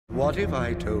What if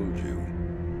I told you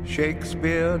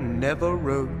Shakespeare never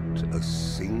wrote a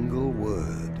single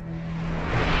word?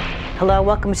 Hello,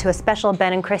 welcome to a special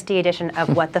Ben and Christy edition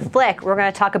of What the Flick. We're going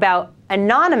to talk about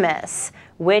Anonymous,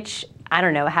 which, I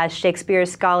don't know, has Shakespeare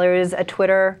scholars a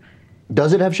Twitter.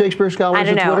 Does it have Shakespeare scholars I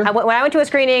don't know. Twitter? When I went to a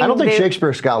screening... I don't think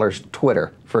Shakespeare scholars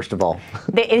Twitter, first of all.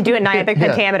 They do it in the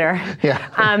pentameter.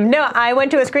 Yeah. No, I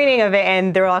went to a screening of it,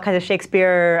 and there were all kinds of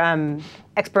Shakespeare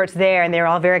experts there, and they were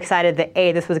all very excited that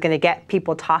A, this was going to get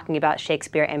people talking about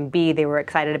Shakespeare, and B, they were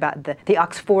excited about the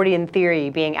Oxfordian theory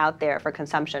being out there for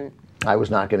consumption. I was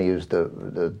not going to use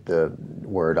the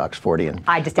word Oxfordian.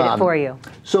 I just did it for you.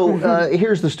 So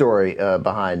here's the story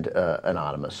behind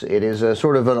Anonymous. It is a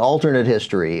sort of an alternate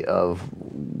history of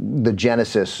the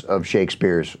genesis of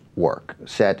Shakespeare's work,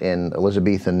 set in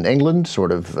Elizabethan England,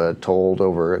 sort of told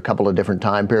over a couple of different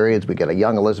time periods. We get a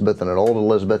young Elizabeth and an old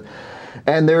Elizabeth.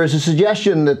 And there is a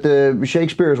suggestion that the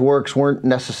Shakespeare's works weren't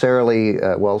necessarily,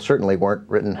 well, certainly weren't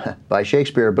written by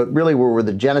Shakespeare, but really were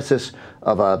the genesis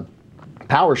of a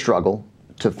power struggle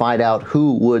to find out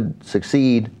who would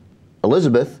succeed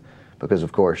Elizabeth, because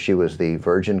of course she was the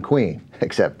virgin queen,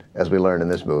 except as we learned in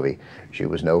this movie, she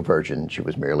was no virgin, she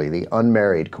was merely the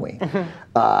unmarried queen.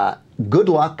 Good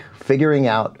luck figuring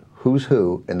out who's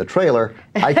who in the trailer.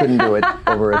 I couldn't do it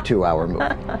over a 2-hour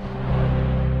movie.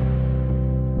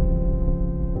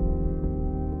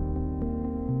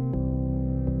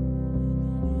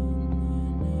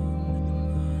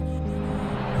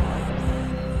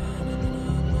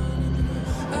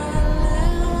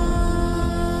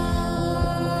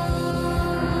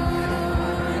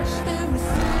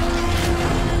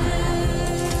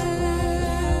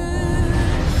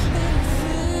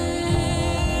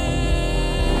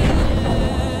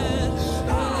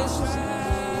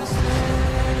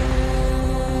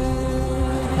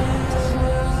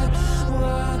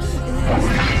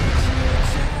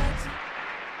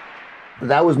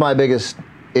 That was my biggest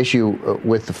issue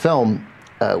with the film,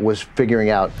 was figuring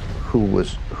out who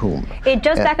was whom. It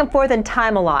jumps back and forth in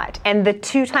time a lot, and the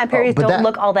two time periods don't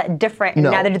look all that different, and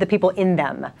neither do the people in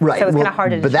them. Right. So it's kind of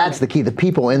hard to determine. But that's the key, the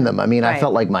people in them. I mean, I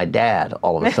felt like my dad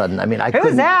all of a sudden. I mean, I couldn't.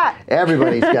 Who's that?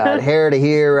 Everybody's got hair to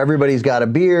here, everybody's got a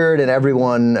beard, and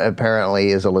everyone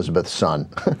apparently is Elizabeth's son.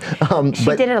 She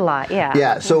did it a lot, yeah.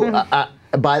 Yeah, so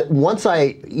once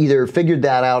I either figured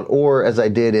that out or, as I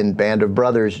did in Band of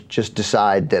Brothers, just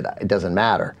decide that it doesn't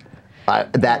matter,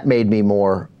 that made me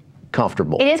more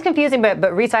comfortable. It is confusing,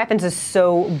 but Rhys Ifans is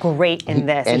so great in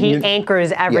this. He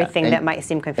anchors everything that might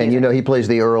seem confusing. And you know, he plays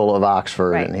the Earl of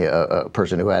Oxford, and a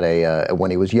person who had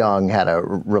when he was young, had a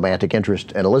romantic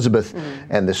interest in Elizabeth,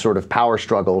 and this sort of power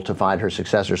struggle to find her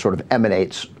successor sort of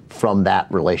emanates from that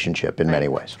relationship in many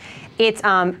ways.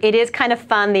 It is kind of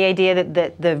fun, the idea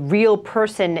that the real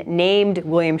person named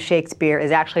William Shakespeare is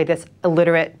actually this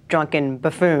illiterate, drunken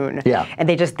buffoon. Yeah. And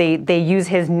they use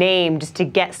his name just to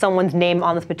get someone's name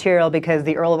on this material, because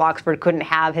the Earl of Oxford couldn't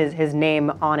have his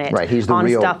name on it. Right, he's the on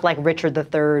real stuff like Richard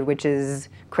III, which is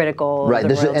critical of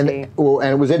the royalty.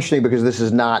 And it was interesting because this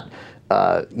is not,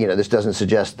 you know, this doesn't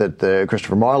suggest that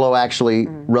Christopher Marlowe actually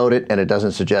wrote it, and it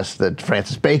doesn't suggest that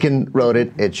Francis Bacon wrote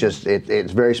it. It's just,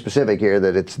 it's very specific here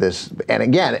that it's this, and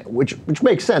again, which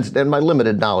makes sense in my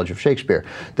limited knowledge of Shakespeare,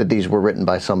 that these were written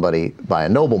by a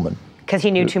nobleman. Because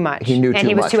he knew too much. He knew too much. And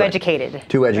he was too educated.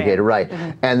 Too educated, right.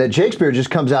 And that Shakespeare just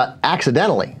comes out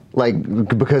accidentally, like,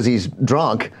 because he's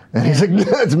drunk, and he's like,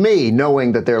 that's me,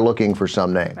 knowing that they're looking for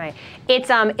some name. Right.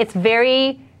 It's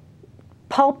very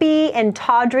pulpy and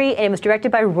tawdry, and it was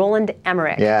directed by Roland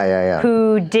Emmerich.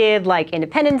 Who did like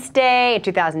Independence Day in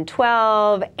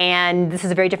 2012, and this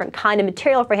is a very different kind of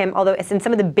material for him, although it's in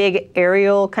some of the big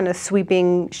aerial kind of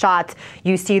sweeping shots,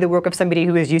 you see the work of somebody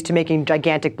who is used to making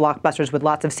gigantic blockbusters with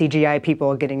lots of CGI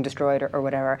people getting destroyed or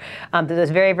whatever.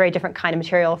 There's a very, very different kind of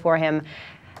material for him.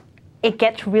 It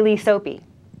gets really soapy.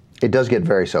 It does get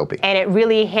very soapy. And it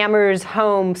really hammers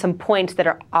home some points that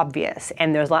are obvious.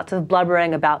 And there's lots of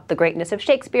blubbering about the greatness of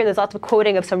Shakespeare. There's lots of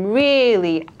quoting of some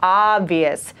really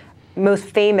obvious, most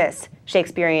famous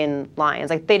Shakespearean lines.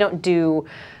 Like, they don't do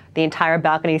the entire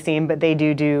balcony scene, but they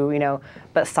do, you know,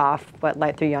 but soft, what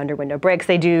light through yonder window breaks.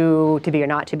 They do To Be or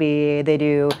Not to Be. They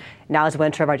do Now is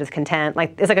Winter of Our Discontent.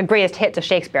 Like, it's like a greatest hits of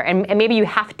Shakespeare. And maybe you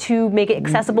have to make it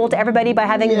accessible to everybody by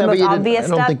having the most obvious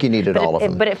stuff. I don't think you needed all of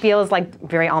them. But it feels like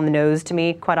very on the nose to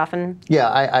me quite often. Yeah,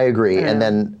 I agree. And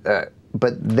then,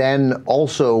 but then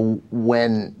also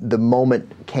when the moment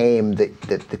came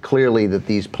that clearly that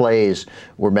these plays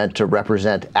were meant to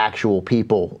represent actual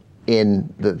people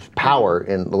in the power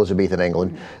in Elizabethan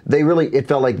England, it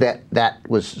felt like that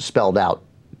was spelled out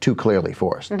too clearly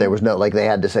forced. There was no, like, they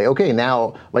had to say, okay,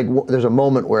 now, like, there's a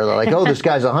moment where they're like, oh, this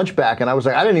guy's a hunchback, and I was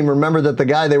like, I didn't even remember that the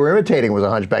guy they were imitating was a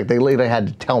hunchback. They later had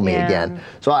to tell me again.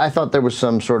 So I thought there was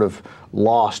some sort of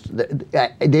lost, they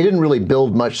didn't really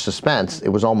build much suspense. It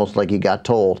was almost like you got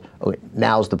told, okay,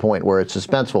 now's the point where it's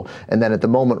suspenseful, and then at the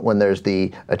moment when there's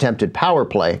the attempted power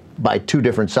play by two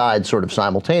different sides sort of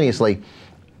simultaneously,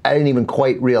 I didn't even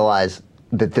quite realize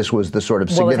that this was the sort of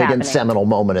significant seminal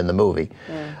moment in the movie.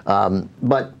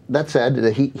 But that said,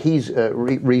 Rhys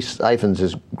Ifans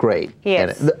is great. He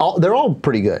is. They're all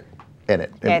pretty good in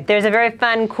it. Yeah, there's a very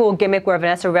fun, cool gimmick where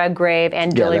Vanessa Redgrave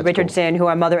and Jolie Richardson, who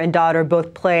are mother and daughter,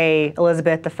 both play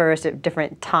Elizabeth I at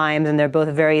different times, and they're both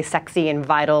very sexy and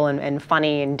vital and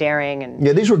funny and daring. And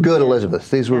yeah, these were good Elizabeths.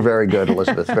 These were very good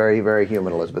Elizabeths. Very, very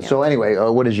human Elizabeth. So anyway,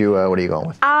 what are you going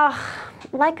with?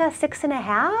 Like a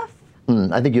 6.5.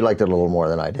 I think you liked it a little more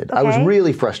than I did. Okay. I was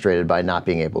really frustrated by not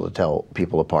being able to tell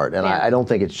people apart, and I don't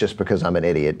think it's just because I'm an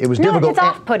idiot. It was difficult. It's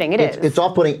off-putting. It's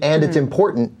off-putting, and it's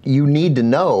important. You need to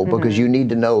know, because you need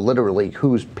to know literally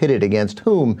who's pitted against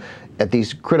whom at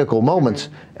these critical moments.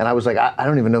 And I was like, I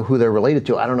don't even know who they're related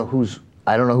to. I don't know who's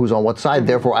on what side.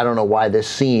 Therefore, I don't know why this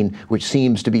scene, which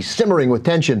seems to be simmering with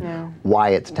tension, why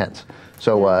it's tense.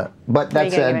 So, but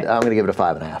that said, I'm going to give it a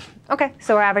 5.5. Okay,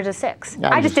 so our average is 6.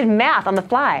 I just did math on the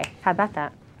fly. How about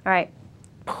that? All right.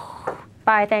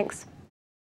 Bye, thanks.